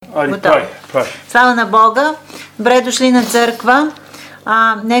Готови. Слава на Бога. Добре дошли на църква.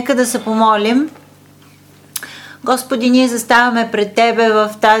 Нека да се помолим. Господи, ние заставаме пред Тебе в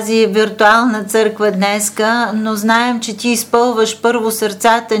тази виртуална църква днеска, но знаем, че Ти изпълваш първо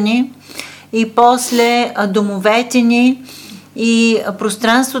сърцата ни и после домовете ни и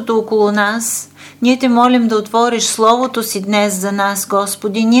пространството около нас. Ние Те молим да отвориш Словото Си днес за нас,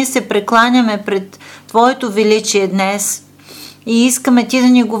 Господи. Ние се прекланяме пред Твоето величие днес и искаме Ти да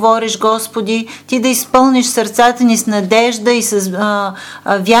ни говориш, Господи, Ти да изпълниш сърцата ни с надежда и с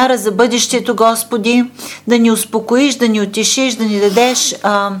вяра за бъдещето, Господи, да ни успокоиш, да ни утешиш, да ни дадеш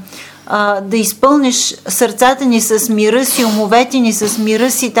да изпълниш сърцата ни с мира си, умовете ни с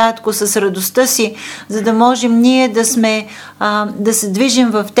мира си, Татко, с радостта си, за да можем ние да се движим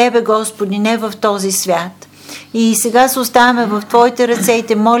в Тебе, Господи, не в този свят. И сега се оставяме в Твоите ръце и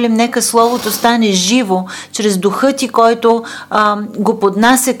Те молим, нека Словото стане живо, чрез Духа Ти, който го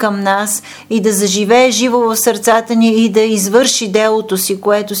поднася към нас и да заживее живо в сърцата ни и да извърши делото си,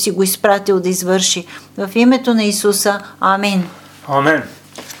 което си го изпратил да извърши. В името на Исуса. Амин. Amen.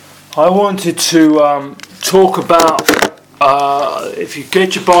 I wanted to talk about, if you get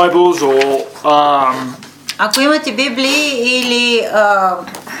your Bibles or... Ако имате Библии или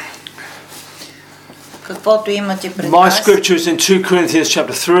каквото имате пред вас. вас. My scripture is in 2 Corinthians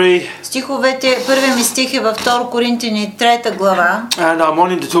chapter 3. Стиховете, първият ми стих е във 2 Коринтини 3 глава. And I'm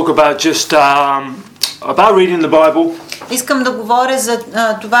wanting to talk about just about reading the Bible. Искам да говоря за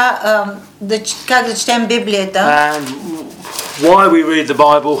това как да четем Библията. And why we read the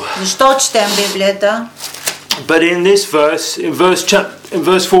Bible. Защо четем Библията? But in this verse, in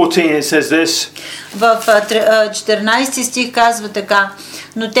verse 14 it says this. В 14 stих казва така: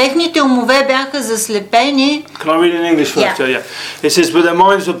 но техните умове бяха заслепени. Can I read in English first? Yeah. It says, but their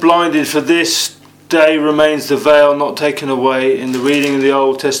minds were blinded, for this day remains the veil not taken away in the reading of the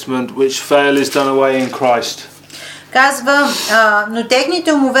Old Testament, which veil is done away in Christ. Казва, но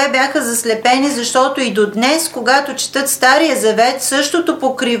техните умове бяха заслепени, защото и до днес, когато четат Стария Завет, същото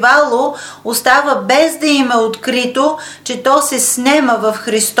покривало остава без да им е открито, че то се снема в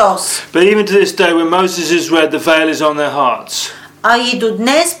Христос. But even to this day, when Moses is read, the veil is on their hearts. А и до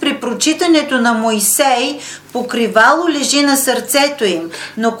днес при прочитането на Моисей покривало лежи на сърцето им.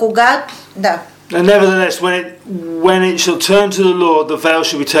 Но когато... Да. And nevertheless, when it shall turn to the Lord, the veil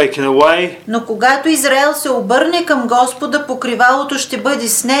shall be taken away. Но когато Израел се обърне към Господа, покривалото ще бъде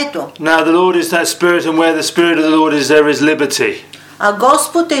снето. Now the Lord is that Spirit, and where the Spirit of the Lord is, there is liberty. А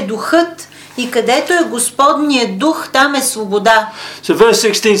Господ е Духът, и където е Господният Дух, там е свобода. So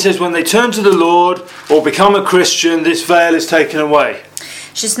verse 16 says, when they turn to the Lord or become a Christian, this veil is taken away.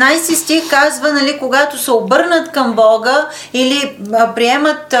 16 стих казва, нали, когато се обърнат към Бога или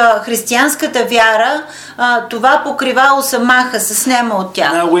приемат християнската вяра, това покривало се маха, се снема от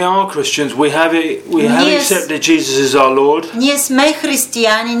тях. Now we are Christians. We have accepted Jesus as our Lord. Ние сме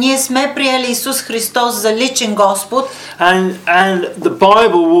християни, ние сме приели Исус Христос за личен Господ. And the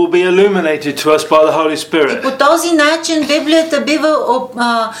Bible will be illuminated to us by the Holy Spirit. И по този начин Библията бива,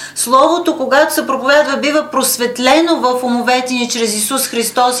 Словото, когато се проповядва, бива просветлено в умовете ни чрез Исус Христос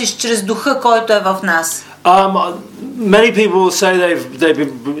и чрез Духа, който е в нас. Many people say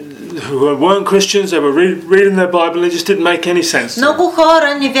who weren't Christians, they were reading their Bible, and it just didn't make any sense. Много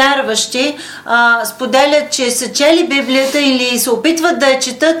хора, невярващи, споделят, че са чели Библията или се опитват да я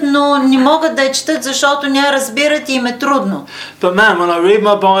четат, но не могат да я четат, защото не разбират и им е трудно. But man, when I read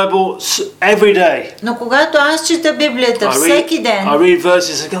my Bible every day, но когато аз чета Библията всеки ден, I read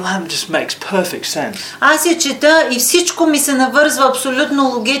verses and go, that just makes perfect sense. Аз я чета и всичко ми се навързва абсолютно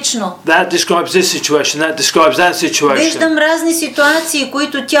логично. That describes this situation, that describes that situation. Виждам разни ситуации,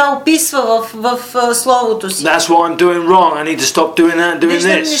 които тя описва в Словото си. That's what I'm doing wrong. I need to stop doing that and doing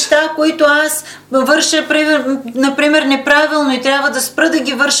Виждам this. неща, които аз върша, например, неправилно и трябва да спра да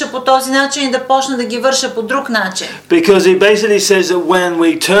ги върша по този начин и да почна да ги върша по друг начин. Because he basically says that when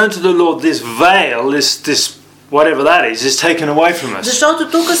we turn to the Lord, this veil, this whatever that is taken away from us. Защото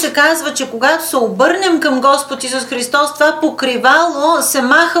тук се казва, че когато се обърнем към Господ Исус Христос, това покривало се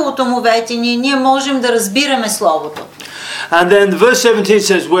маха от умовете ни и ние можем да разбираме Словото. And then verse 17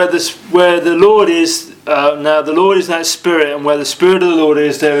 says, where the Lord is, now the Lord is that Spirit, and where the Spirit of the Lord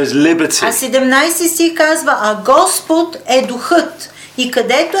is, there is liberty. А 17 стих казва, а Господ е Духът, и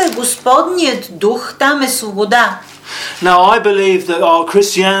където е Господният Дух, там е свобода. Now, I believe that our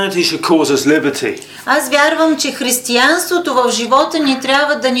Christianity should cause us liberty. Аз вярвам, че християнството в живота ни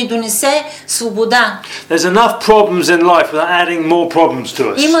трябва да ни донесе свобода. There's enough problems in life without adding more problems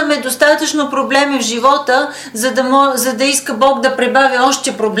to us. Имаме достатъчно проблеми в живота, за да иска Бог да прибави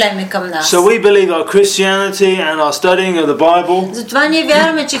още проблеми към нас. So we believe our Christianity and our studying of the Bible. Затова ние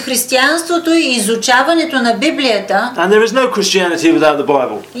вярваме, че християнството и изучаването на Библията. And there is no Christianity without the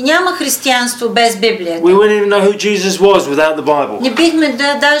Bible. И няма християнство без Библията. We wouldn't even know who Jesus was without the Bible. Не бихме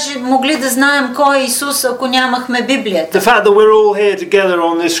даже могли да знаем кой е Исус, ако нямахме Библията. The fact that we're all here together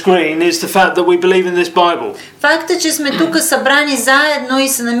on this screen is the fact that we believe in this Bible. Факта, че сме тук събрани заедно и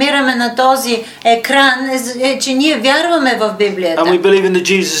се намираме на този екран е, че ние вярваме в Библията. And we believe in the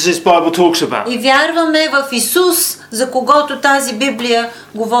Jesus this Bible talks about. И вярваме в Исус, за когото тази Библия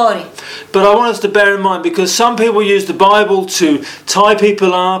говори. But I want us to bear in mind, because some people use the Bible to tie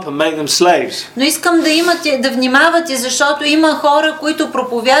people up and make them slaves. Но искам да внимавате, защото има хора, които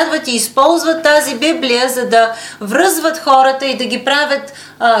проповядват и използват тази Библия, за да връзват хората и да ги правят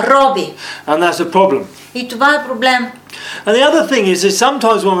роби. And that's a problem. И това е проблем. And the other thing is that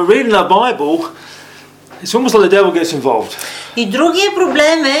sometimes when we're reading our Bible, it's almost like the devil gets involved. И другия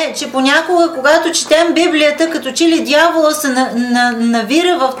проблем е, че понякога, когато четем Библията, като че ли дявола се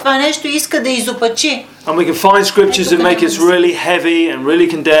навира в това нещо и иска да изопачи. And we can find scriptures that make us really heavy and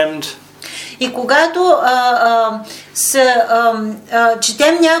really condemned. И когато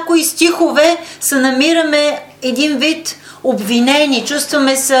четем някои стихове, се намираме един вид обвинени,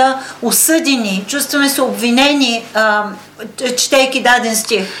 чувстваме се осъдени, чувстваме се обвинени, четейки даден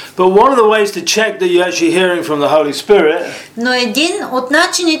стих. But one of the ways to check that you're actually hearing from the Holy Spirit, но един от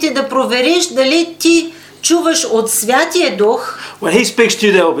начините да провериш дали ти чуваш от Святия Дух, when he speaks to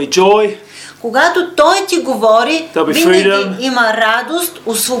you, there will be joy. Когато Той ти говори, винаги има радост,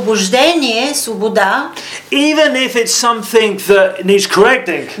 освобождение, свобода. Even if it's something that needs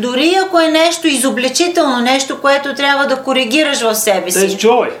correcting. Дори ако е нещо изобличително, нещо, което трябва да коригираш в себе си. There's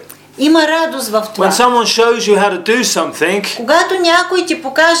joy. Има радост в това. When someone shows you how to do something, когато някой ти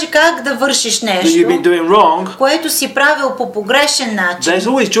покаже как да вършиш нещо, that you've been doing wrong, което си правил по погрешен начин, there's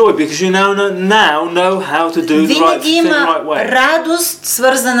always joy because you now know how to do the right thing the right way. Винаги има радост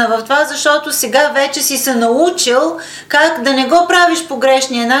свързана в това, защото сега вече си се научил как да не го правиш по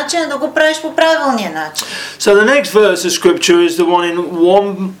грешния начин, а да го правиш по правилния начин. So the next verse of scripture is the one in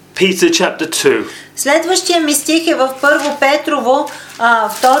 1 Peter chapter 2. Следващия ми стих е в 1 Петрово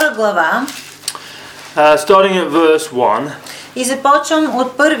 2 глава. Starting at verse 1. И започвам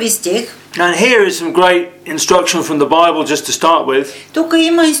от първи стих. And here is some great instruction from the Bible just to start with. Тук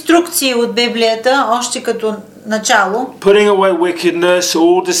има инструкции от Библията, още като начало. Putting away wickedness,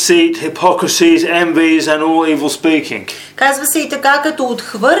 all deceit, hypocrisies, envies and all evil speaking. Казва се и така, като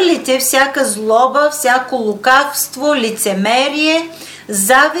отхвърлите всяка злоба, всяко лукавство, лицемерие,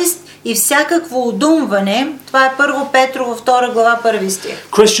 завист и всякакво удумване. Това е 1 Петрово 2 глава 1 стих.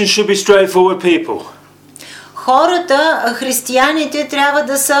 Christians should be straightforward people. Хората, християните трябва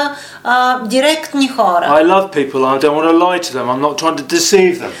да са директни хора. I love people. I don't want to lie to them. I'm not trying to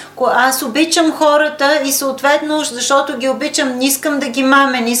deceive them. Аз обичам хората и съответно, защото ги обичам, не искам да ги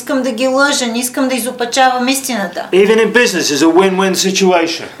мамя, не искам да ги лъжа, не искам да изопачавам истината. Even in business is a win-win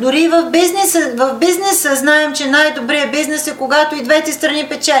situation. Дори в бизнеса знаем, че най-добрият бизнес е когато и двете страни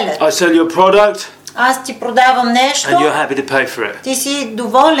печелят. I sell you a product. Аз ти продавам нещо. And you're happy to pay for it. Ти си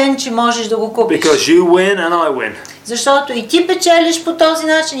доволен, че можеш да го купиш. Because you win and I win. Защото и ти печелиш по този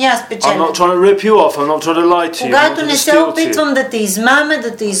начин, и аз печеля. I'm not trying to rip you off. I'm not trying to lie to you. Когато не се опитвам да те измамя,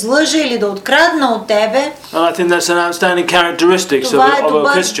 да те излъжа или да открадна от тебе. And I think that's an outstanding characteristic of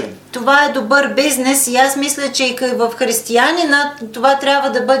a Christian. Това е добър бизнес и аз мисля, че и в християнина това трябва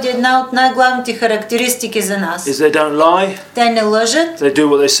да бъде една от най-главните характеристики за нас. Is they don't lie. Те не лъжат. They do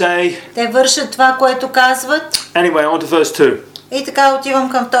what they say. Те вършат това, което казват. Anyway, on to verse 2. И така отивам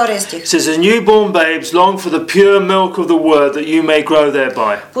към втория стих. It says, as newborn babes long for the pure milk of the word that you may grow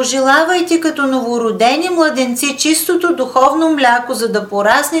thereby. Пожелавайте като новородени младенци чистото духовно мляко, за да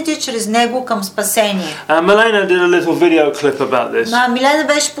пораснете чрез него към спасение. Milena did a little video clip about this. Милена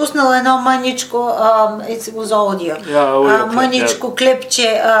беше пуснала едно мъничко, it was audio, мъничко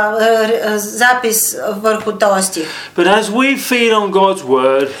клипче, запис върху този стих. But as we feed on God's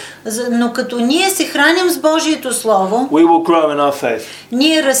word, но като ние се храним с Божието Слово, we will grow in our faith.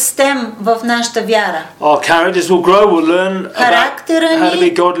 Ние растем в нашата вяра. Our characters will grow. We'll learn about how to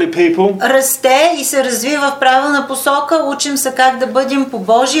be godly people. Расте и се развива в правилна посока. Учим се как да бъдем по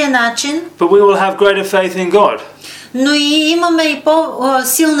Божия начин. But we will have greater faith in God. Но и имаме и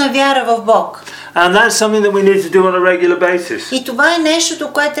по-силна вяра в Бог. And that's something that we need to do on a regular basis. И това е нещото,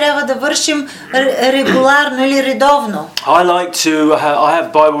 което трябва да вършим регуларно или редовно. I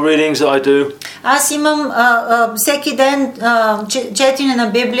have Bible readings that I do. Аз имам всеки ден четене на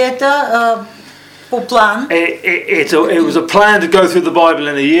Библията по план. It was a plan to go through the Bible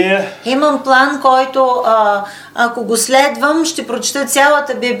in a year. Имам план, който ако го следвам, ще прочета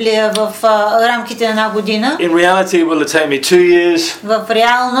цялата Библия в рамките на една година. In reality, it will take me 2 years. В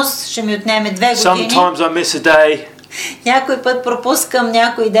реалност ще ми отнеме 2 години. Sometimes I miss a day. Някой път пропускам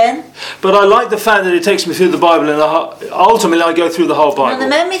някой ден. But I like the fact that it takes me through the Bible and ultimately I go through the whole Bible. Но на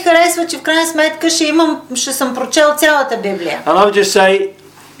мен ми харесва, че в крайна сметка ще съм прочел цялата Библия. And I would just say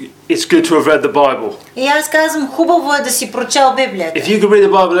it's good to have read the Bible. И аз казвам, хубаво е да си прочел Библията. If you could read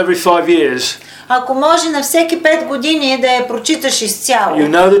the Bible every 5 years, ако може на всеки 5 години да я прочиташ изцяло. You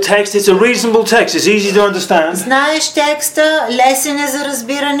know the text, it's a reasonable text, it's easy to understand. Знаеш текста, лесен е за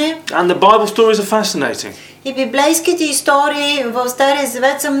разбиране. And the Bible stories are fascinating. И библейските истории в Стария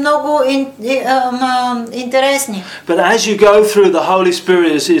Завет са много интересни. But as you go through, the Holy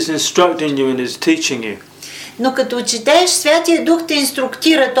Spirit is instructing you and is teaching you. Но като четеш, Святия Дух те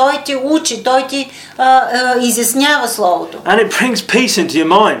инструктира, Той те учи, Той ти изяснява Словото. And it brings peace into your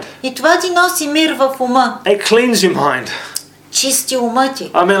mind. И това ти носи мир в ума. It cleans your mind. Чисти ума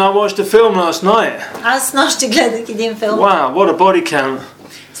ти. I mean, I watched a film last night. Аз снощи гледах един филм. Wow, what a body count.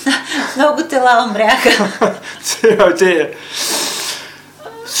 Много тела умряха. Oh dear.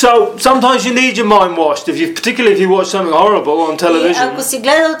 So sometimes you need your mind washed, particularly if you watch something horrible on television. Ако си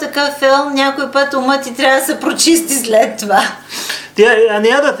гледал такъв филм, някой път умът ти трябва да се прочисти след това. And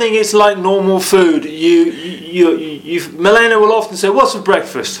the other thing is like normal food. Milena will often say, "What's for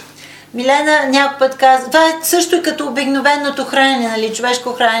breakfast?" Милена някой път казва, това е също и като обикновеното хранене, нали,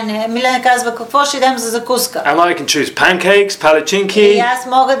 човешко хранене. Милена казва, какво ще ядем за закуска? And I can choose pancakes, palatchinki. И аз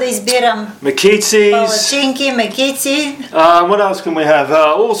мога да избирам палачинки, мекици. What else can we have?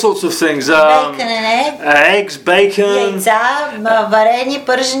 All sorts of things. Bacon and eggs, bacon. Яйца, варени,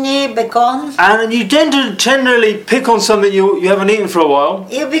 пържени, бекон. And you generally pick on something you haven't eaten for a while.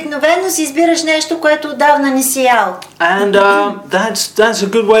 И обикновено си избираш нещо, което отдавна не си ял. And that's a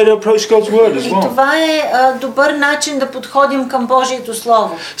good way to approach God's word as well. И това е добър начин да подходим към Божието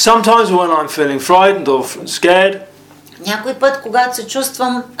Слово. Sometimes when I'm feeling frightened or scared, някой път, когато се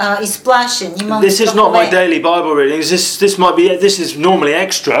чувствам изплашен, имам this is not my страхове. daily Bible readings. This is normally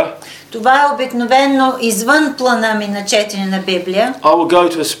extra. Това е обикновено извън плана ми на четене на Библия. I will go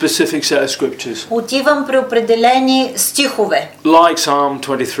to a specific set of scriptures. Отивам при определени стихове. Like Psalm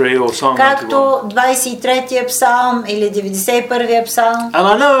 23 or Psalm 91. Както 23-я псалм или 91-я псалм. And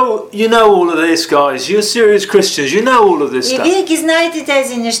I know you know all of this, guys. You're serious Christians. You know all of this И stuff. вие ги знаете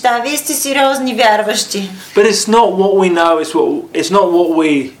тези неща. Вие сте сериозни вярващи. But it's not what we know. It's not what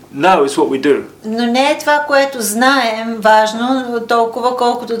we know. It's what we do. Но не е това, което знаем важно, толкова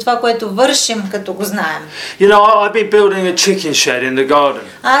колкото това, което вършим, като го знаем. You know, I've been building a chicken shed in the garden.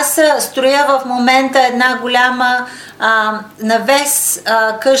 Аз строя в момента една голяма навес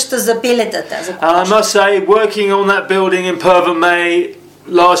къща за пилетата. And I must say, working on that building in Perth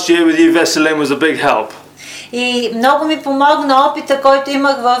last year with you, Veselin, was a big help. И много ми помогна опита, който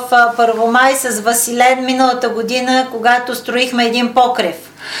имах в Първомай с Василен миналата година, когато строихме един покрив.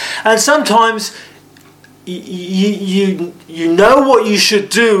 And sometimes you know what you should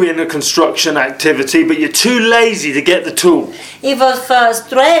do in a construction activity, but you're too lazy to get the tool. И в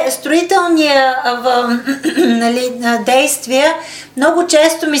строителния действия много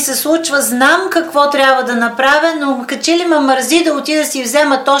често ми се случва, знам какво трябва да направя, но качи ли ме мързи да отида си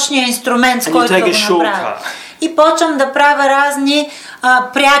взема точния инструмент, с който да го направя. И почвам да правя разни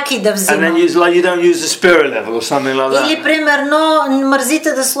пряки да взимам. And then you don't use the spirit level or something like that. Или примерно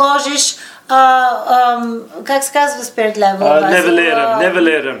мързите да сложиш как се казва spirit level?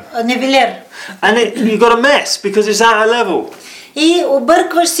 Нивелир. And you got a mess because it's out of level. И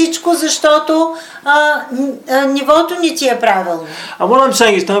объркваш всичко, защото нивото ни ти е правилно. And what I'm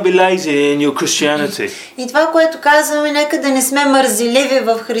saying is don't be lazy in your Christianity. И това, което казваме, нека да не сме мързеливи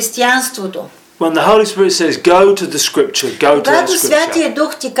в християнството. When the Holy Spirit says go to the scripture, go to the Когато scripture. Святия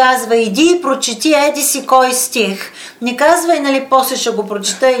Дух ти казва, иди и прочети еди си кой стих, не казвай, нали, после ще го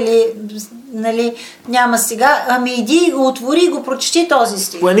прочета или, нали, няма сега, ами иди и го отвори и го прочети този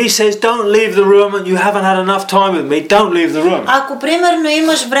стих. When he says don't leave the room and you haven't had enough time with me, don't leave the room. Ако примерно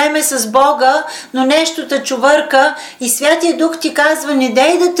имаш време с Бога, но нещо те чувърка и Святия Дух ти казва, не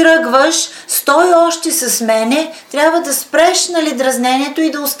дей да тръгваш, стой още с мене, трябва да спреш, нали, дразнението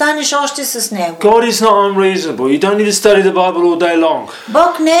и да останеш още с него. God is not unreasonable. You don't need to study the Bible all day long.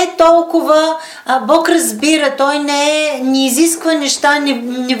 Бог не е толкова, Бог разбира, Той не изисква неща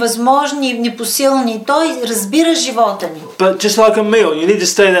невъзможни, непосилни. Той разбира живота ни. But just like a meal, you need to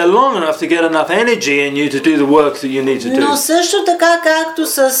stay there long enough to get enough energy in you to do the work that you need to do. Но също така, както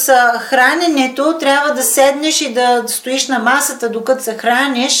с храненето, трябва да седнеш и да стоиш на масата, докато се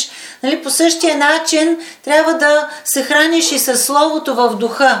храниш. Нали, по същия начин трябва да се храниш и със Словото в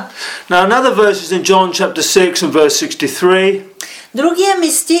духа. Now another verse is in John chapter 6 and verse 63. Другия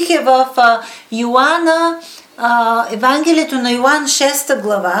ми стих е в Йоанна, Евангелието на Йоан 6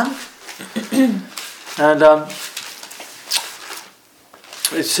 глава. And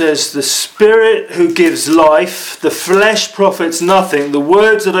it says, the Spirit who gives life, the flesh profits nothing. The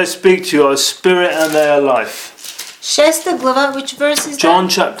words that I speak to you are spirit and they are life. 6 глава, which verse is that? John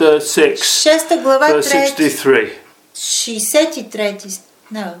chapter 6, 6 глава, verse 63. 63.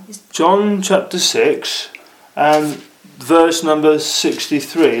 No. John chapter 6 and verse number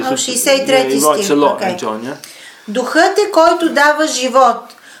 63. Oh, 63 he writes a lot okay. in John, yeah? Духът е, който дава живот.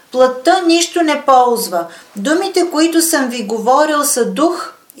 Плътта нищо не ползва. Думите, които съм ви говорил, са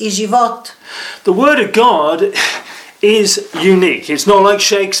дух и живот. The word of God is unique. It's not like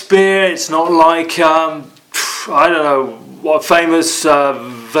Shakespeare. It's not like I don't know what famous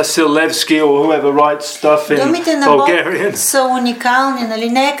Vasilevsky or whoever writes stuff in Думите на Bulgarian. Бог са уникални, нали?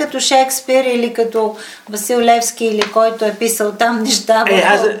 Не е като Шекспир или като Васил Левски или който е писал там неща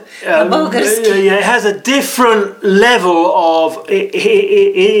на български. It has a different level of it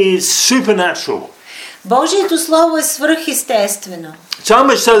is supernatural. Божието слово е свръхестествено. So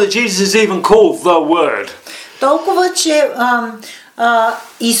much so that Jesus is even called the Word. Толкова, че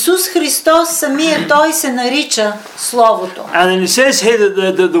Исус Христос самия Той се нарича Словото. And then it says here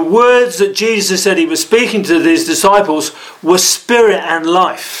that the words that Jesus said he was speaking to his disciples were spirit and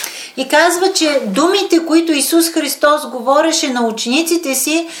life. И казва, че думите, които Исус Христос говореше на учениците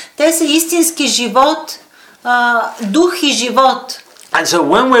си, те са истински живот, дух и живот. And so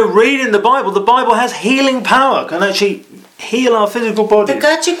when we're reading the Bible has healing power, can actually heal our physical bodies.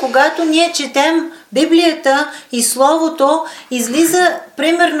 Така че когато ние четем Библията и Словото, излиза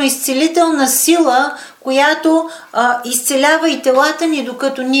примерно изцелителна сила, която изцелява и телата ни,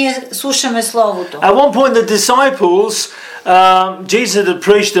 докато ние слушаме Словото. At one point the disciples, Jesus had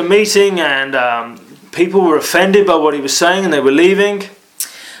preached a meeting and people were offended by what he was saying and they were leaving.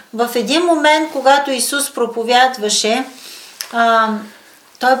 В един момент, когато Исус проповядваше,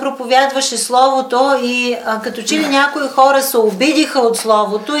 Той проповядваше Словото и като че ли някои хора се обидиха от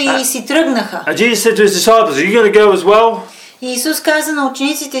Словото и си тръгнаха. Jesus said to his disciples, "Are you going to go as well?" И Исус каза на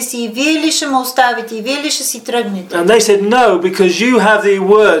учениците си: "И вие ли ще ме оставите? И вие ли ще си тръгнете?" And they said, "No, because you have the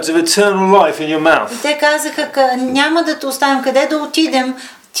words of eternal life in your mouth." И те казаха: "Няма да те оставим. Къде да отидем?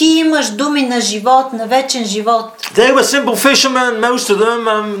 Ти имаш думи на живот, на вечен живот." They were simple fishermen, most of them.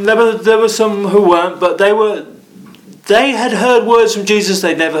 There were some who weren't, but they had heard words from Jesus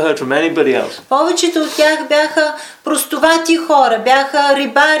they'd never heard from anybody else. Повечето от тях бяха простовати хора, бяха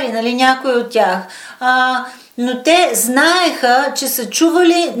рибари, нали, някои от тях. Но те знаеха, че са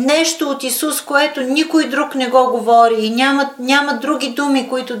чували нещо от Исус, което никой друг не го говори и няма други думи,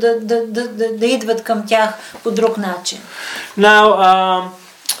 които да идват към тях по друг начин. Now,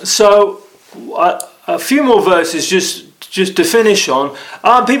 so a few more verses just to finish on.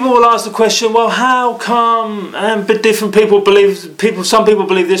 People will ask the question, well, how come different people believe, some people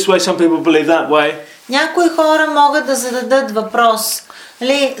believe this way, some people believe that way. Някои хора могат да зададат въпрос,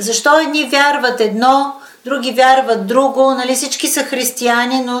 нали, защо едни вярват едно, други вярват друго, нали, всички са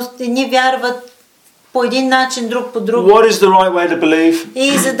християни, но едни вярват по един начин, друг по друг. What is the right way to believe?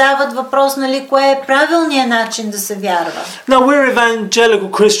 И задават въпрос, нали, кое е правилният начин да се вярва. Now we're evangelical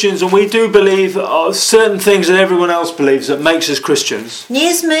Christians and we do believe certain things that everyone else believes that makes us Christians.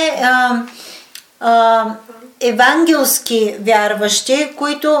 Ние сме евангелски вярващи,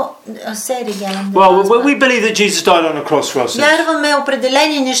 които we believe that Jesus died on the cross for us. Вярваме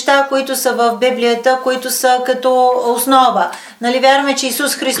определени неща, които са в Библията, които са като основа. Нали, вярваме, че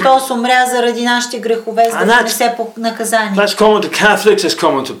Исус Христос умря заради нашите грехове, за да понесе наказание. That's common to Catholics, that's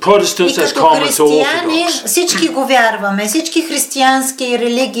common to Protestants, that's common to Orthodox. Всички го вярваме. Всички християнски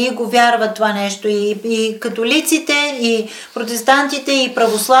религии го вярват това нещо. И католиците, и протестантите, и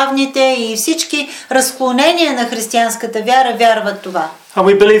православните, и всички разклонения на християнската вяра вярват това. And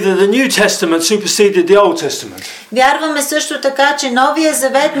we believe that the New Testament superseded the Old Testament. Вярваме също така, че Новия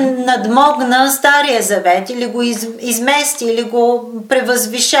завет надмогна Стария завет или го измести, или го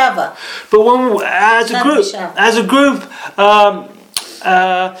превъзвишава. But as a group,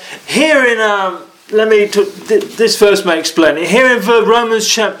 here in this verse may explain it. Here in Romans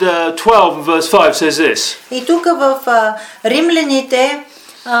chapter 12 and verse 5 says this. И тук в Римляните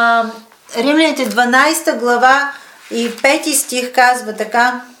 12 глава и 5 стих казва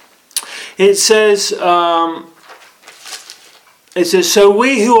така. It says, so we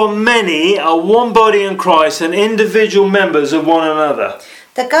who are many are one body in Christ and individual members of one another.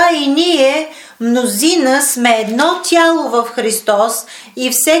 Така и ние, мнозина, сме едно тяло в Христос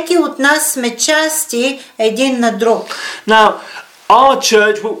и всеки от нас сме части един на друг. Now, our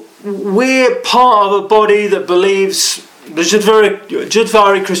church, we're part of a body that believes, the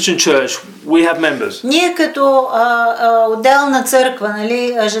Judvari Christian Church, we have members. Ние като отделна църква,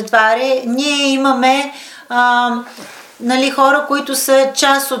 нали, Жатвари, ние имаме нали, хора, които са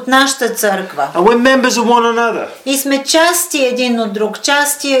част от нашата църква. And we're members of one another. И сме части един от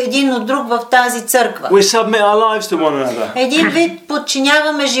друг в тази църква. We submit our lives to one another. Един вид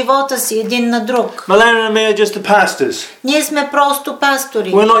подчиняваме живота си един на друг. Malena and me are just the pastors. Ние сме просто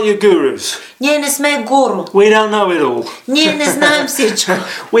пастори. We're not your gurus. Ние не сме гуру. We don't know it all. Ние не знаем всичко.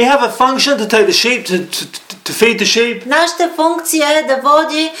 We have a function to take the sheep, to feed the sheep. Нашата функция е да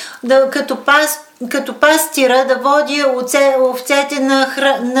води, като пастира, да води овцете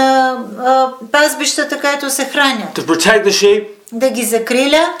на пазбищата, където се хранят. To protect the sheep. Да ги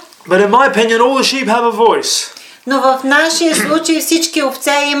закриля. But in my opinion, all the sheep have a voice. Но в нашия случай всички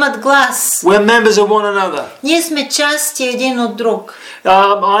овце имат глас. We're members of one another. Ние сме части един от друг.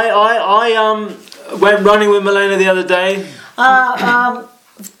 I went running with Malena the other day.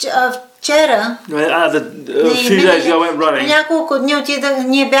 Вчера, A few days ago, I went running. няколко дни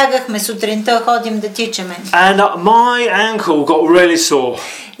ние бягахме сутринта, ходим да тичаме. And my ankle got really sore.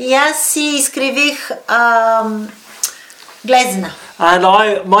 И аз си изкривих глезена. And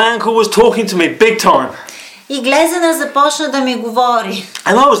my ankle was talking to me big time. И глезена започна да ми говори.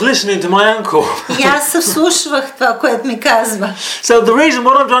 And I was listening to my ankle. И аз се вслушвах това, което ми казва. So the reason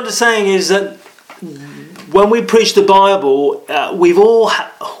what I'm trying to say is that when we preach the Bible,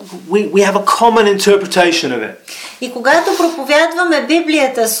 we have a common interpretation of it. И когато проповядваме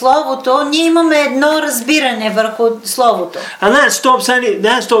Библията, Словото, ние имаме едно разбиране върху Словото. And that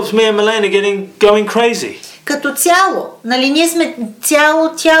stops me and Malena going crazy. Като цяло, нали, ние сме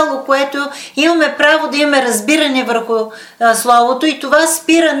тяло, което имаме право да имаме разбиране върху Словото и това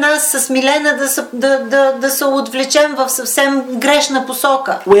спира нас с Милена да се отвлечем в съвсем грешна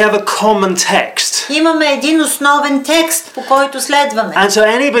посока. We have a common text. Имаме един основен текст, по който следваме. And so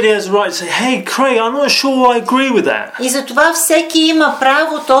anybody has the right to say, hey Craig, I'm not sure I agree with that. И затова всеки има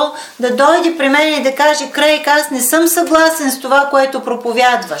правото да дойде при мен и да каже, Крейг, аз не съм съгласен с това, което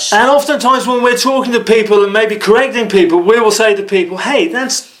проповядваш. And oftentimes when we're talking to people and maybe correcting people, we will say to people, hey,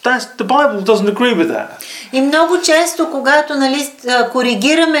 that's the Bible doesn't agree with that. И много често, когато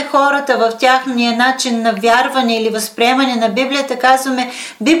коригираме хората в тяхния начин на вярване или възприемане на Библията, казваме,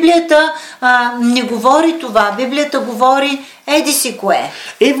 Библията не говори това, Библията говори еди си кое.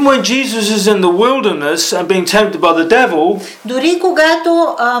 Even when Jesus is in the wilderness and being tempted by the devil, дори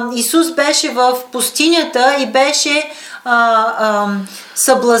когато Исус беше в пустинята и беше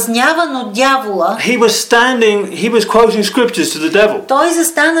съблазняван от дявола, he was quoting scriptures to the devil. Той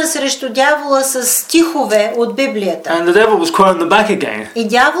застана срещу дявола с стихове от Библията. And the devil was quoting them back again. И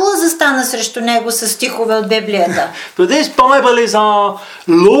дявола застана срещу него с стихове от Библията. But this Bible is our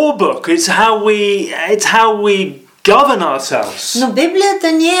law book. It's how we govern ourselves. Но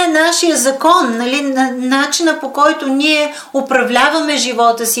Библията не е нашия закон, нали, начина по който ние управляваме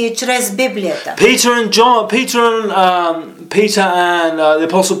живота си е чрез Библията. Peter and the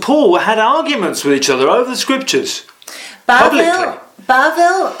Apostle Paul had arguments with each other over the scriptures.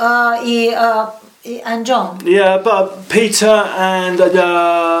 Павел и John. Yeah, but Peter and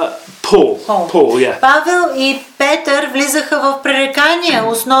Paul. Paul, yeah. Павел и Петър влизаха в пререкания,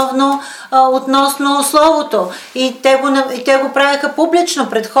 основно относно Словото. И те го правиха публично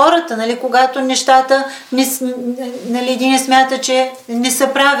пред хората, нали, когато нещата нали, един смята, че не са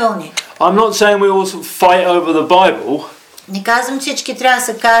правилни. I'm not saying we all fight over the Bible. Не казвам, всички трябва да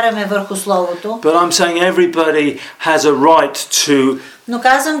се караме върху Словото. But I'm saying everybody has a right to. Но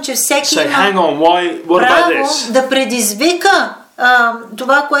казвам, че всеки има право да предизвика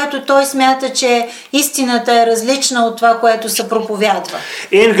това, което той смята, че истината е различна от това, което се проповядва.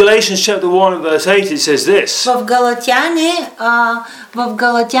 In Galatians chapter 1 verse 8 it says this. В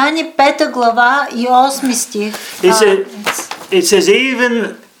Галатяни 5 глава и 8 стих. It says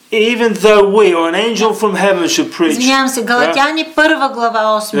even though we or an angel from heaven should preach. Извинявам се, Галатяни 1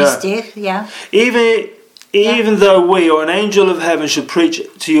 глава 8 стих. Even though we or an angel of heaven should preach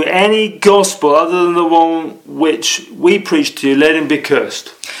to you any gospel other than the one which we preach to you, let him be cursed.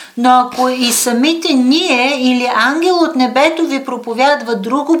 Но ако и самите ние или ангел от небето ви проповядва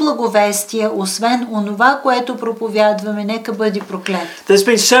друго благовестие, освен онова, което проповядваме, нека бъде проклет. There's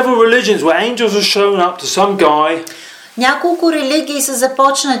been several religions where angels are shown up to some guy. Няколко религии са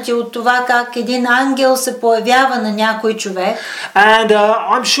започнати от това как един ангел се появява на някой човек. And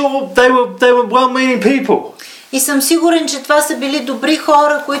I'm sure they were well-meaning people. И съм сигурен, че това са били добри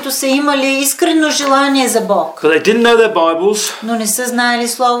хора, които са имали искрено желание за Бог. But they didn't know their Bibles. Но не са знаели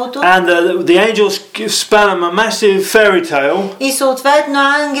Словото. And the angel span them a massive fairy tale. И съответно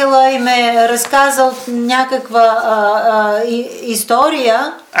ангела им е разказал някаква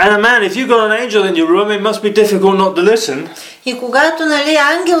история. And man, if you've got an angel in your room, it must be difficult not to listen. И когато, нали,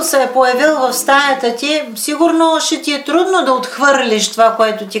 ангел се е появил в стаята ти, сигурно ще ти е трудно да отхвърлиш това,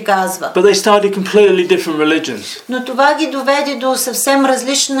 което ти казва. But they started completely different religions. Но това ги доведе до съвсем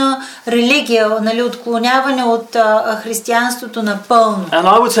различна религия, нали, отклоняване от християнството напълно. And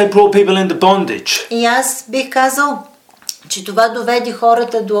I would say brought people into bondage. И аз бих казал, че това доведе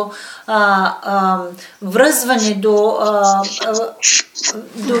хората до връзване,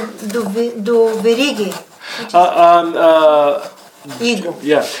 до вериги. Иго.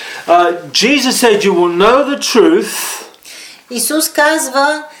 Yeah. Jesus said you will know the truth. Исус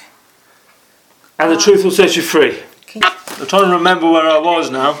казва, and the truth will set you free. Okay. I'm trying to remember where I was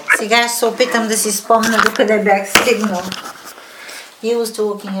now. Сега ще се опитам да си спомня докъде бях стигнал. He was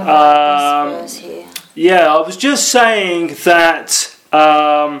talking about this verse here. Yeah, I was just saying that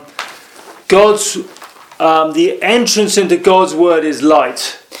the entrance into God's word is light.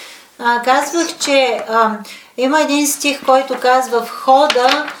 Казвах, че има един стих, който казва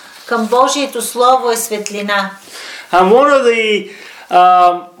входа към Божието Слово е светлина. And one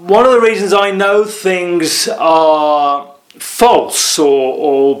of the reasons I know things are false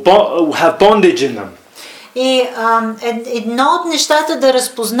or have bondage in them. И едно от нещата да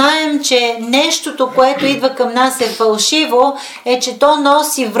разпознаем, че нещото, което идва към нас е фалшиво, е, че то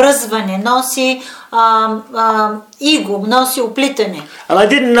носи връзване, носи иго, носи оплитане. And I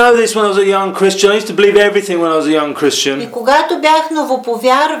didn't know this when I was a young Christian. I used to believe everything when I was a young Christian. И когато бях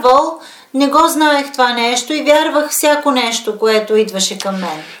новоповярвал, не го знаех това нещо и вярвах всяко нещо, което идваше към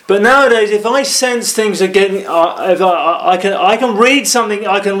мен. But nowadays, if I sense things are getting, if I can read something,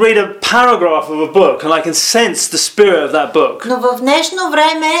 I can read a paragraph of a book, and I can sense the spirit of that book. Но в днешно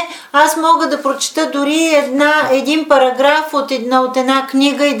време аз мога да прочета дори един параграф от една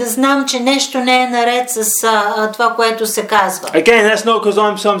книга и да знам, че нещо не е наред с това, което се казва. Again, that's not because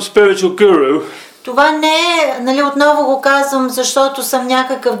I'm some spiritual guru. Това не е, нали, отново го казвам, защото съм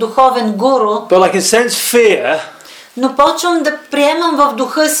някакъв духовен гуру. But I can sense fear. Но почвам да приемам в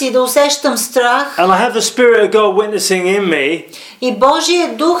духа си, да усещам страх. And I have the Spirit of God witnessing in me. И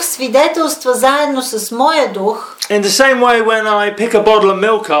Божият дух свидетелства заедно с моя дух. In the same way, when I pick a bottle of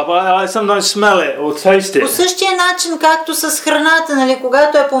milk up, I sometimes smell it or taste it. По същия начин, както с храната, нали,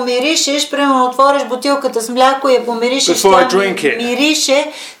 когато я помиришеш, примерно отвориш бутилката с мляко и я помиришеш, тя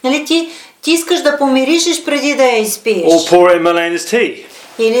мирише, нали, ти искаш да помиришеш преди да я изпиеш. Or pour it in Milena's tea.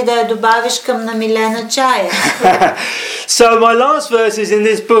 Или да я добавиш към намилена чая. So my last verse is in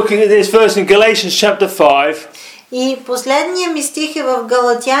this verse in Galatians chapter 5. И последният ми стих е в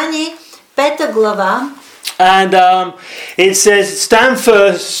Галатяни 5 глава. And it says,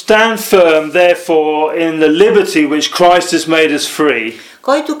 stand firm therefore in the liberty which Christ has made us free.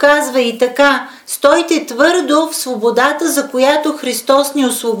 Който казва и така, стойте твърдо в свободата, за която Христос ни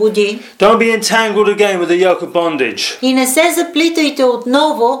освободи. Don't be entangled again with the yoke of bondage. И не се заплитайте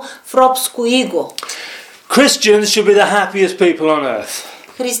отново в робско иго. Christians should be the happiest people on earth.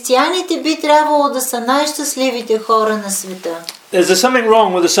 Християните би трябвало да са най-щастливите хора на света. There's something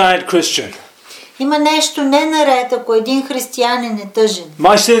wrong with a sad Christian. Има нещо не наред, ако един християнин е тъжен.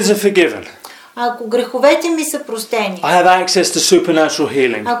 My sins are forgiven. Ако греховете ми са простени. I have access to supernatural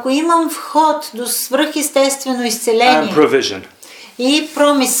healing. Ако имам вход до свръхестествено изцеление. And provision. И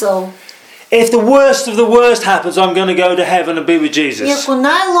промисъл. If the worst of the worst happens, I'm going to go to heaven and be with Jesus. И ако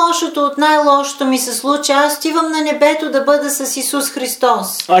най-лошото от най-лошото ми се случи, аз отивам на небето да бъда с Исус Христос.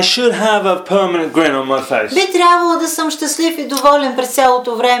 I should have a permanent grin on my face. Би трябвало да съм щастлив и доволен през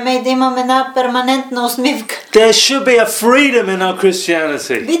цялото време и да имам една перманентна усмивка. There should be a freedom in our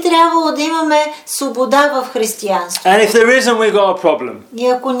Christianity. Би трябвало да имаме свобода в християнството. And if there isn't, we've got a problem. И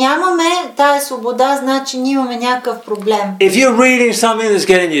ако нямаме тая свобода, значи ние имаме някакъв проблем. If you're reading something that's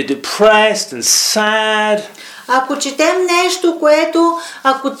getting you depressed and sad, ако четем нещо,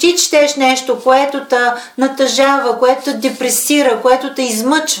 ако ти четеш нещо, което те натъжава, което те депресира, което те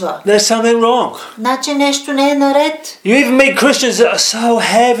измъчва, there's something wrong. Значи нещо не е наред. You even meet Christians that are so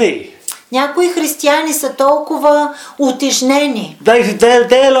heavy. Някои християни са толкова утежнени. They're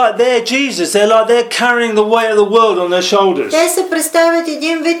like they're Jesus. They're carrying the weight of the world on their shoulders. Те се представят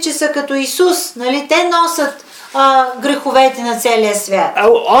един вид, че са като Исус, нали? Те носят греховете на целия свят.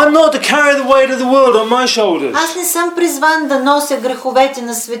 I'm not to carry the weight of the world on my shoulders. Аз не съм призван да нося греховете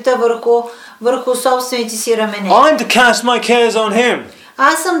на света върху собствените си рамене. I'm to cast my cares on Him.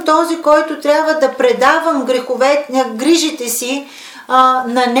 Аз съм този, който трябва да предавам грижите си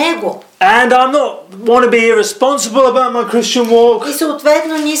на Него. And I'm not want to be irresponsible about my Christian walk. И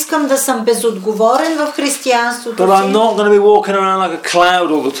съответно не искам да съм безотговорен в християнството But I'm си. not going to be walking around like a cloud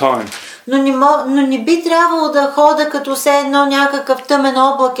all the time. Но не би трябвало да хода като все едно някакъв тъмен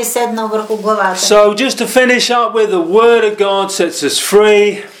облак е седнал върху главата. So just to finish up with, the Word of God sets us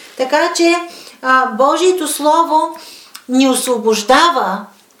free. Така че Божието Слово ни освобождава.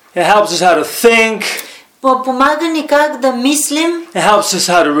 It helps us how to think. Помага ни как да мислим. It helps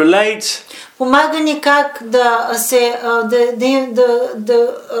us how to relate. Помага ни как да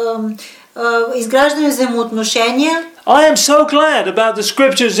изграждаме взаимоотношения. I am so glad about the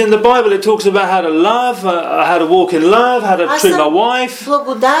scriptures in the Bible. It talks about how to love, how to walk in love, how to treat my wife.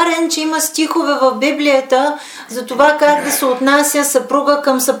 Благодарен, че има стихове в Библията за това как да се отнася съпруга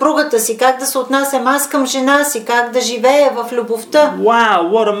към съпругата си, как да се отнасям аз към жена си, как да живея в любовта.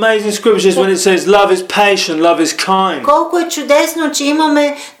 Wow, what amazing scriptures when it says love is patient, love is kind. Колко е чудесно, че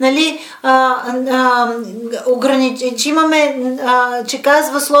имаме, че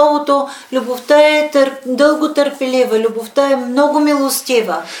казва словото, любовта е дълго търпелива. Любовта е много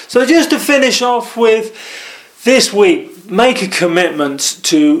милостива. So just to finish off with this week, make a commitment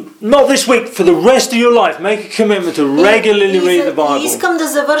to, not this week, for the rest of your life, make a commitment to regularly read the Bible. Искам да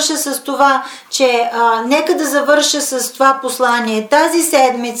завърша с това, че нека да завърша с това послание. Тази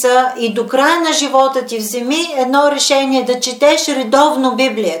седмица и до края на живота ти вземи едно решение да четеш редовно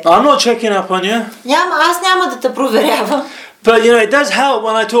Библията. I'm not checking up on you. Аз няма да те проверявам. But you know, it does help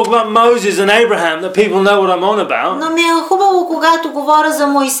when I talk about Moses and Abraham that people know what I'm on about. Но ми е хубаво, когато говоря за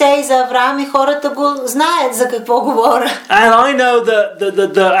Моисей и за Авраам и хората го знаят за какво говоря. And I know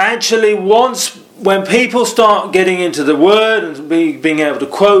that actually once when people start getting into the Word and being able to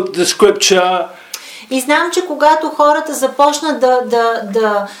quote the Scripture. И знам, че когато хората започнат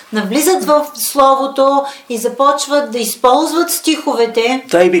да навлизат в Словото и започват да използват стиховете,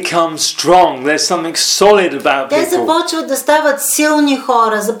 they become strong. There's something solid about people. Те започват да стават силни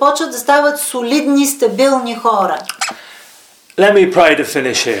хора, започват да стават солидни, стабилни хора. Let me pray to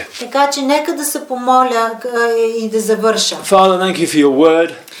finish here. Така че нека да се помоля и да завърша. Father, thank you for your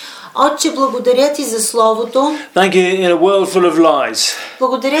word. Отче, благодаря ти за Словото. Thank you in a world full of lies.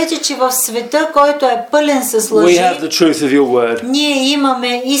 Благодаря ти, че в света, който е пълен с лъжи, We have the truth of your word. ние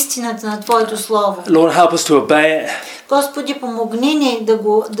имаме истината на Твоето Слово. Lord, help us to obey it. Господи, помогни ни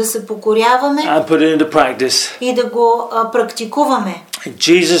да се покоряваме And put it into practice. и да го практикуваме. In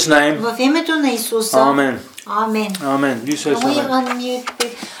Jesus' name. В името на Исуса. Amen. Амин. Amen. You say something.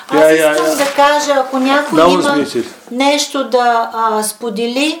 Аз искам да кажа, ако някой има muted. нещо да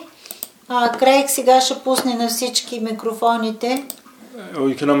сподели, Крейг сега ще пусне на всички микрофоните. Or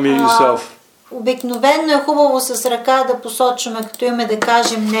you can unmute yourself. Обикновено е хубаво с ръка да посочваме, като имаме да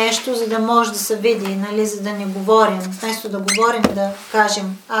кажем нещо, за да може да се види, нали, за да не говорим. Вместо да говорим, да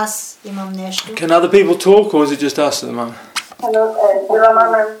кажем аз имам нещо. Can other people talk or is it just us at the moment?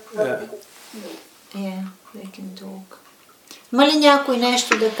 Yeah, they can talk. Има ли някой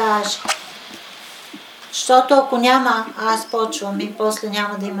нещо да каже? Защото ако няма, аз почвам и после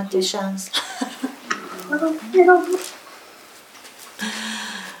няма да имате шанс.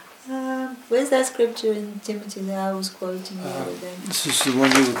 Where's that scripture in Timothy that I was quoting the other day? This is the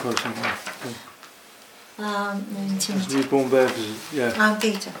one you were quoting. In Timothy. Reborn baptism. Yeah.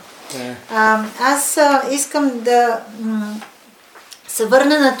 Peter. Yeah. Аз искам да се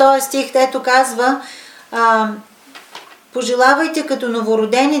върна на този стих, дето казва: пожелавайте като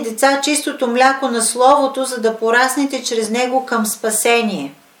новородени деца чистото мляко на Словото, за да пораснете чрез него към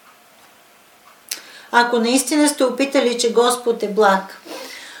спасение. Ако наистина сте опитали, че Господ е благ.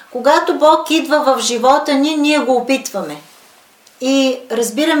 Когато Бог идва в живота ни, ние го опитваме. И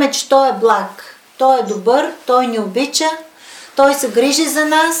разбираме, че Той е благ. Той е добър, Той ни обича, Той се грижи за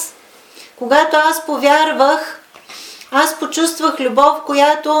нас. Когато аз повярвах, аз почувствах любов,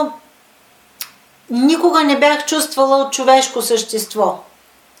 която никога не бях чувствала от човешко същество.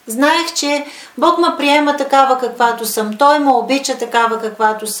 Знаех, че Бог ме приема такава каквато съм. Той ме обича такава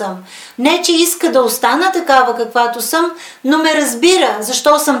каквато съм. Не, че иска да остана такава каквато съм, но ме разбира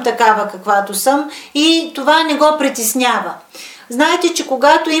защо съм такава каквато съм и това не го притеснява. Знаете, че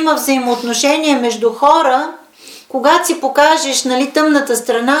когато има взаимоотношения между хора, когато си покажеш, нали, тъмната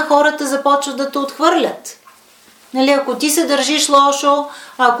страна, хората започват да те отхвърлят. Нали, ако ти се държиш лошо,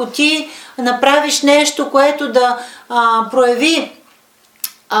 ако ти направиш нещо, което да прояви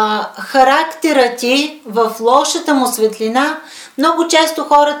характера ти в лошата му светлина, много често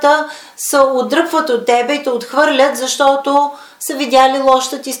хората се отдръпват от тебе и те отхвърлят, защото са видяли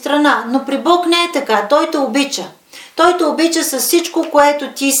лошата ти страна. Но при Бог не е така. Той те обича. Той те обича с всичко, което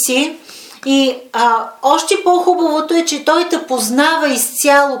ти си. И още по-хубавото е, че Той те познава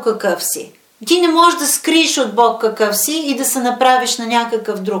изцяло какъв си. Ти не можеш да скриеш от Бог какъв си и да се направиш на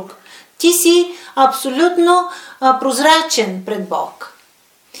някакъв друг. Ти си абсолютно прозрачен пред Бог.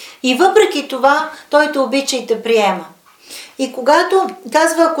 И въпреки това, Той те обича и те приема. И когато,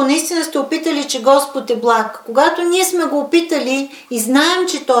 казва, ако наистина сте опитали, че Господ е благ, когато ние сме го опитали и знаем,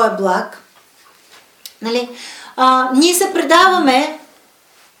 че Той е благ, нали, ние се предаваме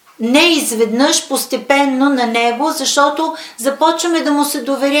не изведнъж, постепенно на Него, защото започваме да Му се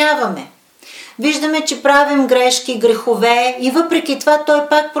доверяваме. Виждаме, че правим грешки, грехове и въпреки това Той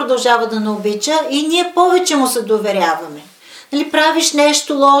пак продължава да ни обича и ние повече Му се доверяваме. Нали, правиш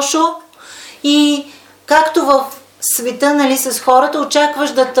нещо лошо и както в света, нали, с хората,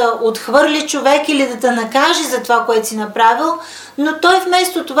 очакваш да те отхвърли човек или да те накаже за това, което си направил, но той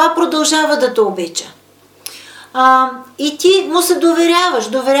вместо това продължава да те обича. И ти му се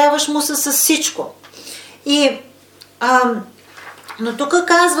доверяваш му се с всичко. Но тук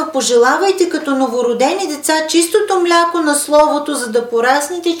казва, пожелавайте като новородени деца чистото мляко на Словото, за да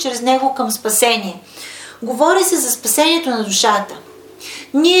пораснете чрез него към спасение. Говори се за спасението на душата.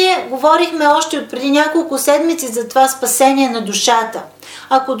 Ние говорихме още от преди няколко седмици за това спасение на душата.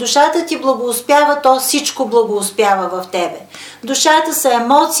 Ако душата ти благоуспява, то всичко благоуспява в тебе. Душата са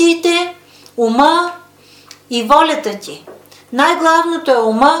емоциите, ума и волята ти. Най-главното е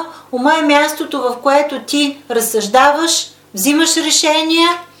ума. Ума е мястото, в което ти разсъждаваш, взимаш решения.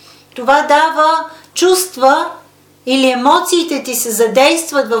 Това дава чувства или емоциите ти се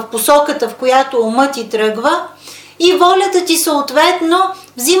задействат в посоката, в която умът ти тръгва. И волята ти съответно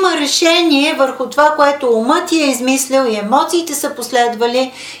взима решение върху това, което умът ти е измислил и емоциите са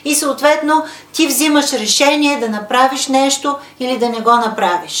последвали и съответно ти взимаш решение да направиш нещо или да не го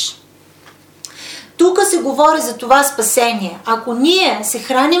направиш. Тук се говори за това спасение. Ако ние се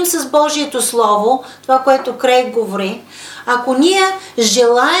храним с Божието Слово, това, което Крейг говори, ако ние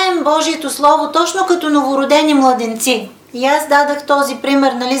желаем Божието Слово точно като новородени младенци, и аз дадах този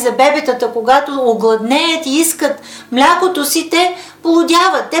пример, нали, за бебетата, когато огладнеят и искат млякото си, те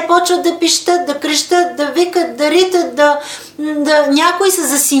полудяват. Те почват да пищат, да крещат, да викат, да ритат, някои се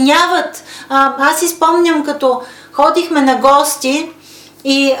засиняват. Аз си спомням, като ходихме на гости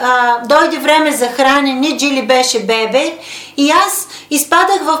и дойде време за хранене, Джили беше бебе и аз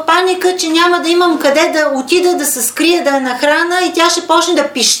изпадах в паника, че няма да имам къде да отида, да се скрия, да я нахрана и тя ще почне да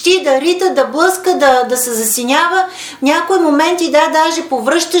пищи, да рита, да блъска, да се засинява. В някои моменти даже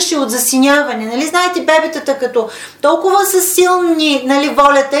повръщаше от засиняване. Нали, знаете, бебетата като толкова са силни, нали,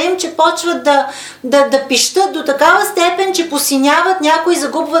 волята им, че почват да пищат до такава степен, че посиняват, някои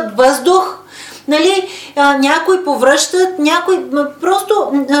загубват въздух. Нали, някои повръщат, някои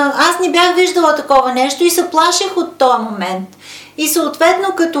просто аз не бях виждала такова нещо и се плашех от този момент. И съответно,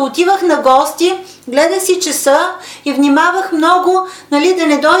 като отивах на гости, гледах си часа и внимавах много, нали, да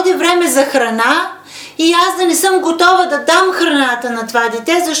не дойде време за храна и аз да не съм готова да дам храната на това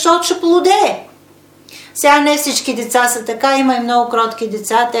дете, защото ще полудее. Сега не всички деца са така, има и много кротки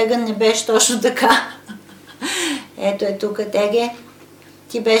деца, Тегън не беше точно така. Ето е тук Теге.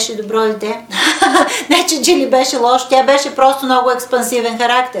 Ти беше добро дете. Не, че Джили беше лош, тя беше просто много експансивен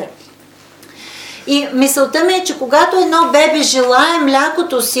характер. И мисълта ми е, че когато едно бебе желае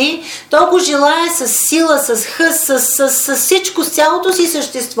млякото си, то го желае с сила, с хъс, с всичко, с цялото си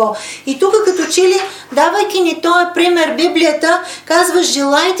същество. И тук като че ли, давайки ни този пример, Библията казва,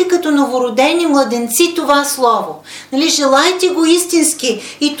 желайте като новородени младенци това слово. Нали, желайте го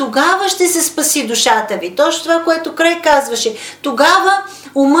истински и тогава ще се спаси душата ви. Точно това, което Край казваше. Тогава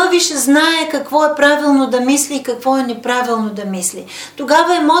ума ви ще знае какво е правилно да мисли и какво е неправилно да мисли.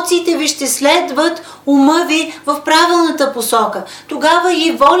 Тогава емоциите ви ще следват ума ви в правилната посока. Тогава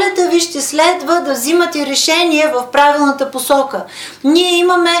и волята ви ще следва да взимате решение в правилната посока. Ние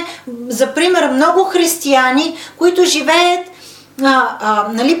имаме, за пример, много християни, които живеят,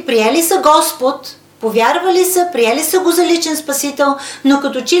 нали, приели са Господ, повярвали са, приели са го за личен спасител, но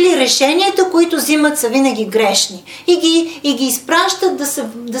като че ли решенията, които взимат, са винаги грешни. И ги изпращат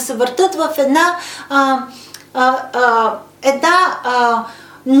да се въртат в една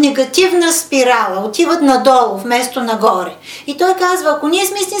негативна спирала, отиват надолу вместо нагоре. И той казва, ако ние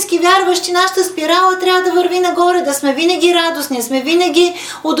сме истински вярващи, нашата спирала трябва да върви нагоре, да сме винаги радостни, сме винаги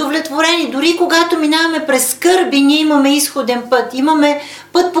удовлетворени. Дори когато минаваме през скърби, ние имаме изходен път, имаме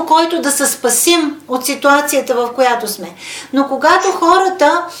път, по който да се спасим от ситуацията, в която сме. Но когато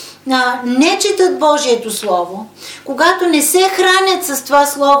хората не четат Божието Слово, когато не се хранят с това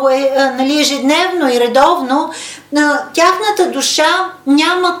Слово ежедневно и редовно, тяхната душа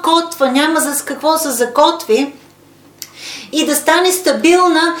няма котва, няма за какво се закотви и да стане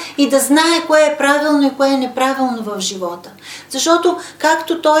стабилна и да знае кое е правилно и кое е неправилно в живота. Защото,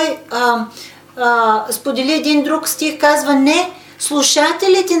 както той сподели един друг стих, казва, не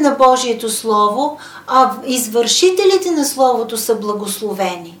слушателите на Божието Слово, а извършителите на Словото са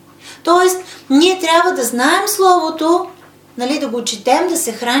благословени. Тоест, ние трябва да знаем Словото, да го четем, да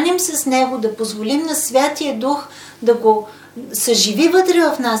се храним с него, да позволим на Святия Дух да го съживи вътре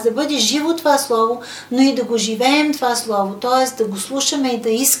в нас, да бъде живо това Слово, но и да го живеем това Слово, т.е. да го слушаме и да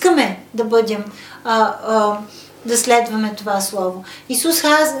искаме да бъдем, да следваме това Слово. Исус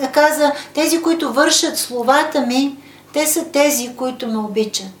каза, тези, които вършат словата ми, те са тези, които ме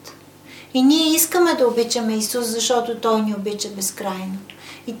обичат. И ние искаме да обичаме Исус, защото Той ни обича безкрайно.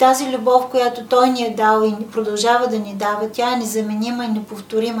 И тази любов, която Той ни е дал и продължава да ни дава, тя е незаменима и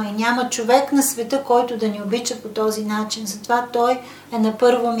неповторима. И няма човек на света, който да ни обича по този начин. Затова Той е на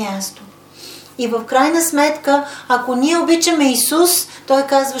първо място. И в крайна сметка, ако ние обичаме Исус, Той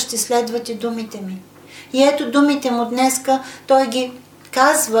казва, ще следвате думите ми. И ето думите му днеска, Той ги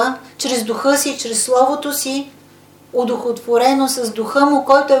казва чрез духа си, чрез Словото си, удохотворено с духа му,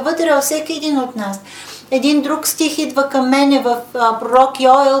 който е вътре във всеки един от нас. Един друг стих идва към мене в пророк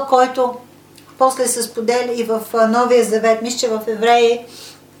Йоел, който после се споделя и в Новия Завет, мисля, че в Евреи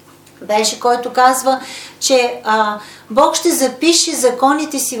беше, който казва, че Бог ще запише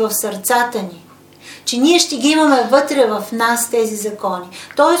законите си в сърцата ни. Че ние ще ги имаме вътре в нас тези закони.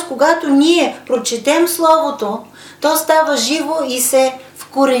 Тоест, когато ние прочетем Словото, то става живо и се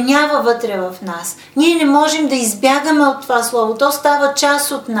вкоренява вътре в нас. Ние не можем да избягаме от това Слово. То става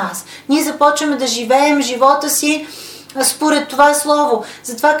част от нас. Ние започваме да живеем живота си според това Слово.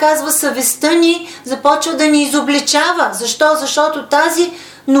 Затова казва, съвестта ни започва да ни изобличава. Защо? Защото тази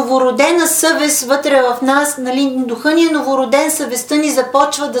новородена съвест вътре в нас, духа ни е новороден, съвестта ни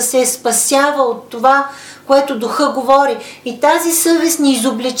започва да се спасява от това, което духа говори. И тази съвест ни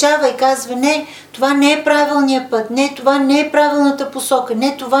изобличава и казва, не, това не е правилният път, не, това не е правилната посока,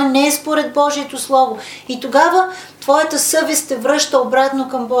 не, това не е според Божието Слово. И тогава твоята съвест те връща обратно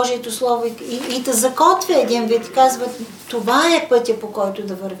към Божието Слово и те закотвя един вид и казва, това е пътя, по който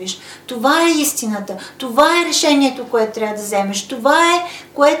да вървиш, това е истината, това е решението, което трябва да вземеш, това е,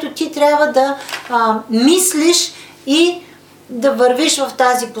 което ти трябва да мислиш и да вървиш в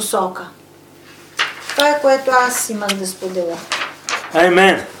тази посока. Това е, което аз имах да споделя.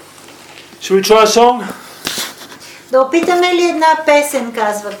 Amen. Should we try a song? Да опитаме ли една песен,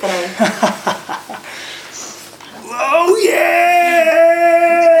 казва Крей. Oh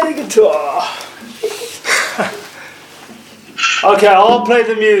yeah! Guitar! Okay, I'll play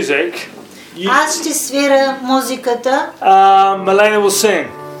the music. Аз ще свира музиката. Malena will sing.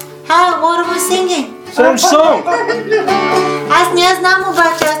 What am I singing? Same song. Аз не я знам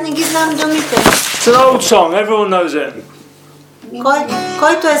обаче, аз не ги знам думите. It's an old song, everyone knows it.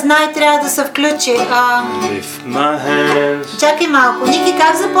 Който я знае, трябва да се включи. Lift my hands. Чакай малко. Ники,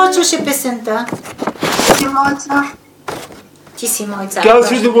 как започваше песента? Ти си мой цар. Ти си мой цар. Go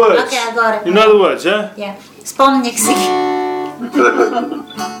through the words. Okay, I got it. You know the words, yeah? Yeah. Спомних си.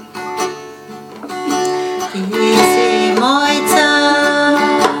 Ти си мой цар.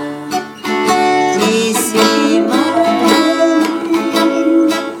 Ти си мой.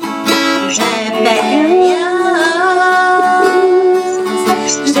 Ще пея.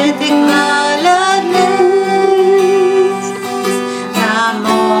 Ще те хваля днес на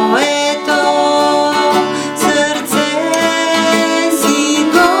моето сърце си,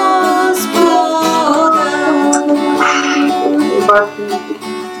 Господа.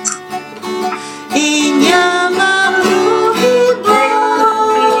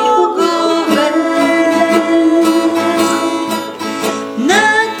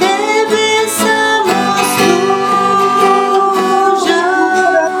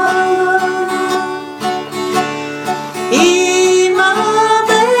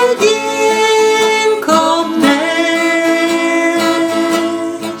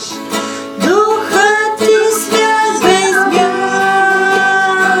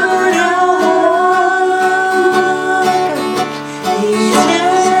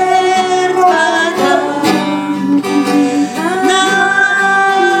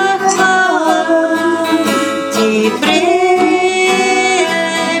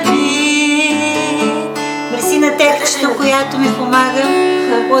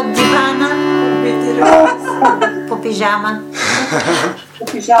 пижама. По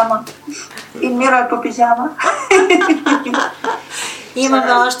пижама. И Мира е по пижама.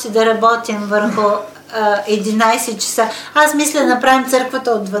 Имаме още да работим върху 11 часа. Аз мисля да направим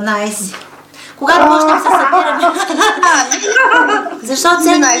църквата от 12. Когато почнем да се събираме... Защото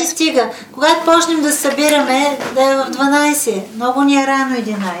сега не ни стига. Когато почнем да се събираме, да е в 12. Много ни е рано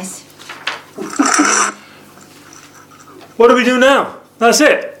 11. What do we do now? That's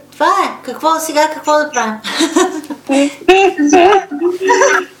it. Това е. Какво сега, какво да правим?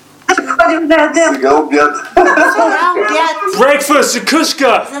 Ходим да ядем. Сега обяд. Сега обяд. Breakfast,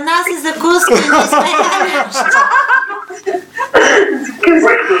 закуска. За нас е закуска. Ние сме яли още.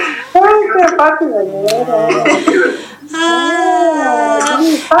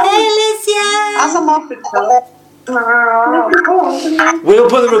 Елесия! Аз съм опит. We'll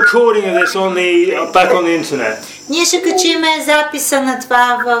put the recording of this on the back on the internet. Ние ще качиме записа на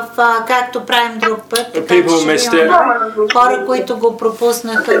това в както правим друг път. Така People че ще missed има it. хора, които го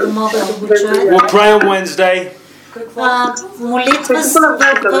пропуснаха да могат да го чуят. We'll pray on Wednesday. Молитва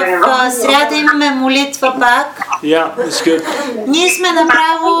в сряда имаме молитва пак. Yeah, that's good. Ние сме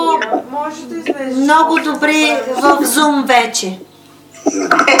направо много добри в Zoom вече.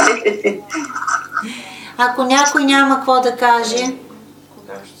 Ако някой няма какво да каже,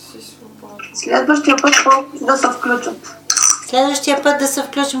 Следващия път да се включат. следващия път да се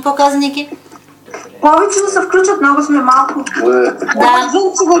включим. Какво каза Ники? Повече да се включат, много сме малко. Да.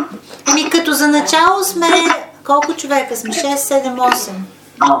 Ами като за начало сме... Колко човека сме? 6, 7, 8.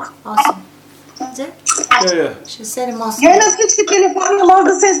 8. Yeah, yeah. 6, 7, 8. На всички телефони може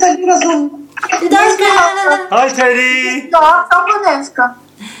да се инсталира Zoom. Hi, Teddy. Да, само днеска.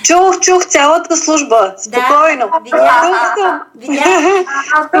 Чух цялата служба. Спокойно. Видях.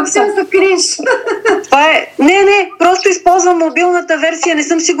 Тук се закриш. Това е... Не, просто използвам мобилната версия. Не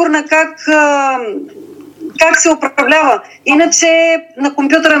съм сигурна как се управлява. Иначе на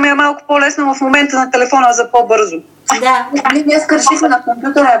компютъра ми е малко по-лесно, в момента на телефона за по-бързо. Да. Ние скършихме на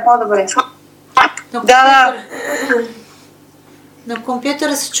компютъра, е по-добре. Да. На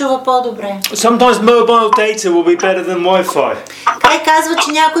компютъра се чува по-добре. Sometimes mobile data will be better than Wi-Fi. Той казва,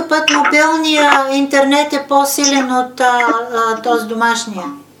 че някой път мобилния интернет е по-силен от този домашния.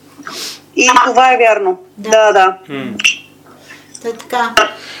 И това е вярно. Да. Той така.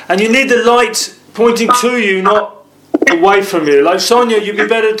 And you need the light pointing to you, not away from you. Like Sonia, you'd be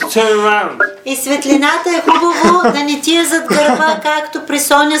better to turn around. И светлината е хубаво да не ти е зад гърба, както при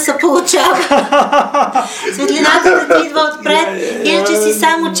Соня се получава. Светлината да ти идва отпред, иначе си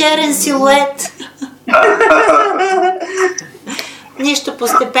само черен силует. Нищо,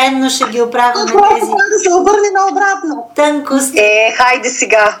 постепенно ще ги оправяме тези Да се обърне наобратно. тънкости. Хайде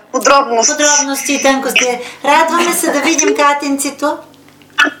сега. Подробности и тънкости. Радваме се да видим катенцето.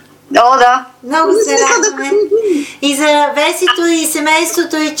 О, да. Много се радваме. И за Весито и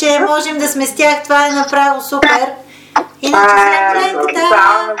семейството и че можем да сме с тях, това е направо супер. Иначе след Миленката...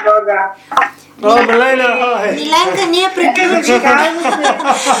 Милена, hi. Миленка, ние приключихме.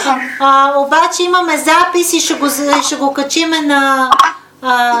 Обаче имаме запис и ще го качиме на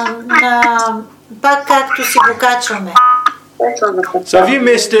пак както си го качваме. So if you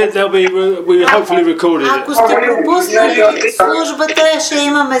missed it, we hopefully recorded it. Ако сте пропуснали службата, ще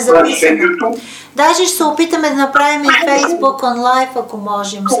имаме записано. Даже ще се опитаме да направим и Facebook on live, ако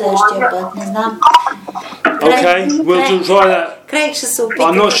можем следващия път. Не знам. Okay, we'll try that. Крейг ще се I'm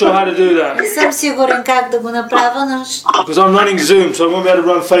опитаме. not sure how to do that Не съм сигурен как да го направя, но because I'm running Zoom, so I won't be able to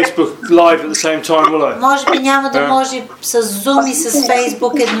run Facebook live at the same time, will I? може би няма да може с Zoom и с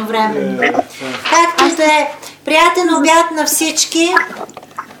Facebook едновременно. Както да е, приятен обяд на всички.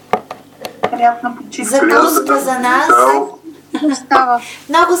 Приятна почивка. Закуска за нас.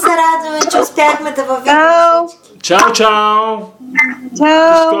 Много се радваме, че успяхме да въведем всички. Ciao, ciao.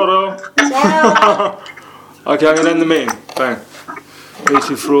 Skoro. Чао! Okay, I'm gonna end the meeting. Bang.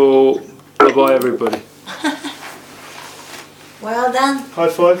 Easy for all. Bye bye, everybody. Well done.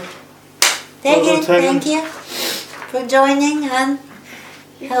 High five. Thank you for joining and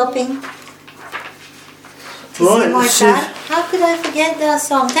helping. Right, My let's see. dad. How could I forget that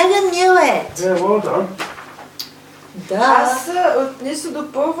song? Tegan knew it. Yeah, well done. Аз ние се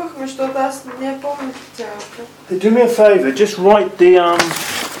допълвахме, защото аз не помня цялата. Hey, do me a favour. Just write the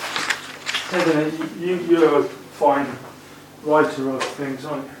Heather, you're a fine writer of things,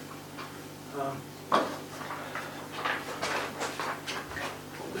 aren't you?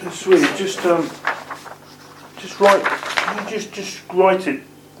 Sweet. Just write. Just write it.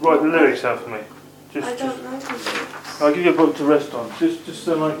 Write the lyrics out for me. I don't know the lyrics. I'll give you a book to rest on. Just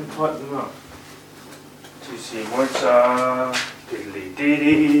so I can type them up. Tu si muerta. Diddly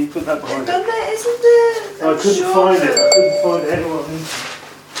dee. Put that behind it. Isn't it? I couldn't find it. I couldn't find anyone.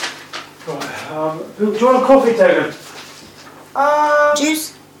 Right, do you want a coffee, Tegan? Juice?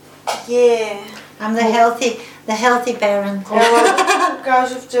 Yeah. I'm the healthy parent.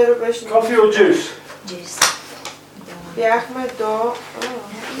 Кажа, вчера беше... Coffee or juice? Juice. Бяхме до...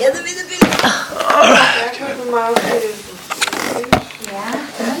 Я да видя. Бяхме до малки резултати.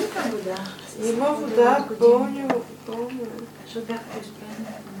 Има вода. Има вода, пълню. Защо бях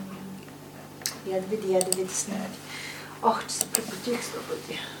по-изправена? Я да видя снимки. Ох, че се препотих 100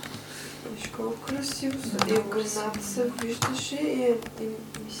 пъти. Виж колко красиво са. И гърната се виждаше и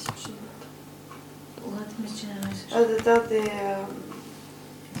мисичината. Лата мисичина не също. Да е...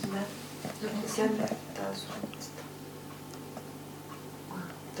 Тази улицата.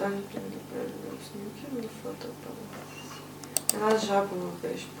 Той не преди снимки, но фотоапарат. Една жаба ме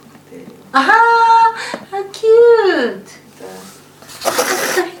беше покатерила. How cute! Да.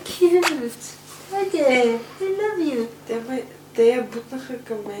 So cute! Okay, I love you. Те я бутнаха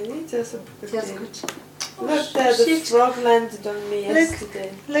към мен и тя се покатерила. Тя скочи. Look, the frog landed on me yesterday.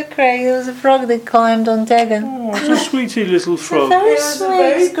 Look, Craig, there was a frog that climbed on Tegan. Oh, it's a sweetie little frog. Very It was a sweet,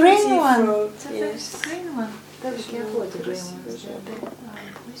 very it's green pretty one. frog, It's a yes. green one. Gotta be careful with the green ones. Красиво They're a bit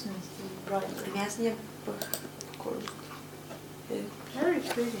poisonous, bright. Аз не я пъх по кожата. Very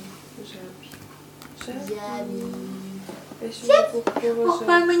pretty. Жаби. Жаби. Беше много хубава Ох,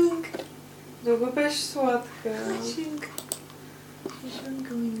 жаба. маманинка. Много беше сладка. Машинка.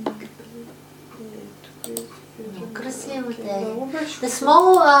 Машинка мининка. Много красиво те. Много беше The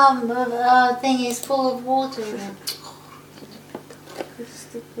small thing is full of water.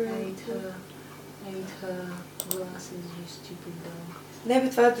 I ate her glasses, you stupid dog. Не бе,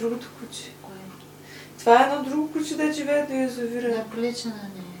 това е другото куче. Това е едно друго куче, да живее до язовира. Не прилича на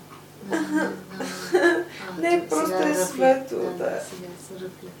нея. Не, просто е светло, да. Сега са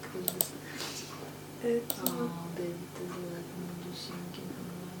ръфлек. Ето. Бебите златни душинки.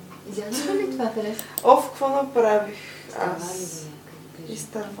 Изядоха ли това, Тереса? Какво направих аз?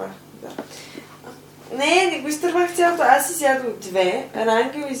 Изтървах, да. Не го изтървах цялото. Аз изядох 2,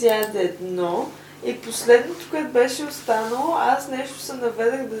 Рангел изяде 1 и последното, което беше останало, аз нещо се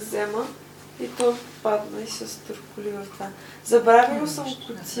наведах да взема и то падна и се стърколи в това. Забравила съм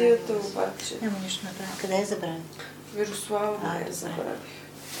кутията обаче. Няма нищо направя. Къде я забравя? В Мирослава не я забравих.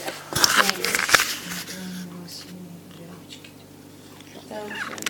 Много си дрявичките. Да,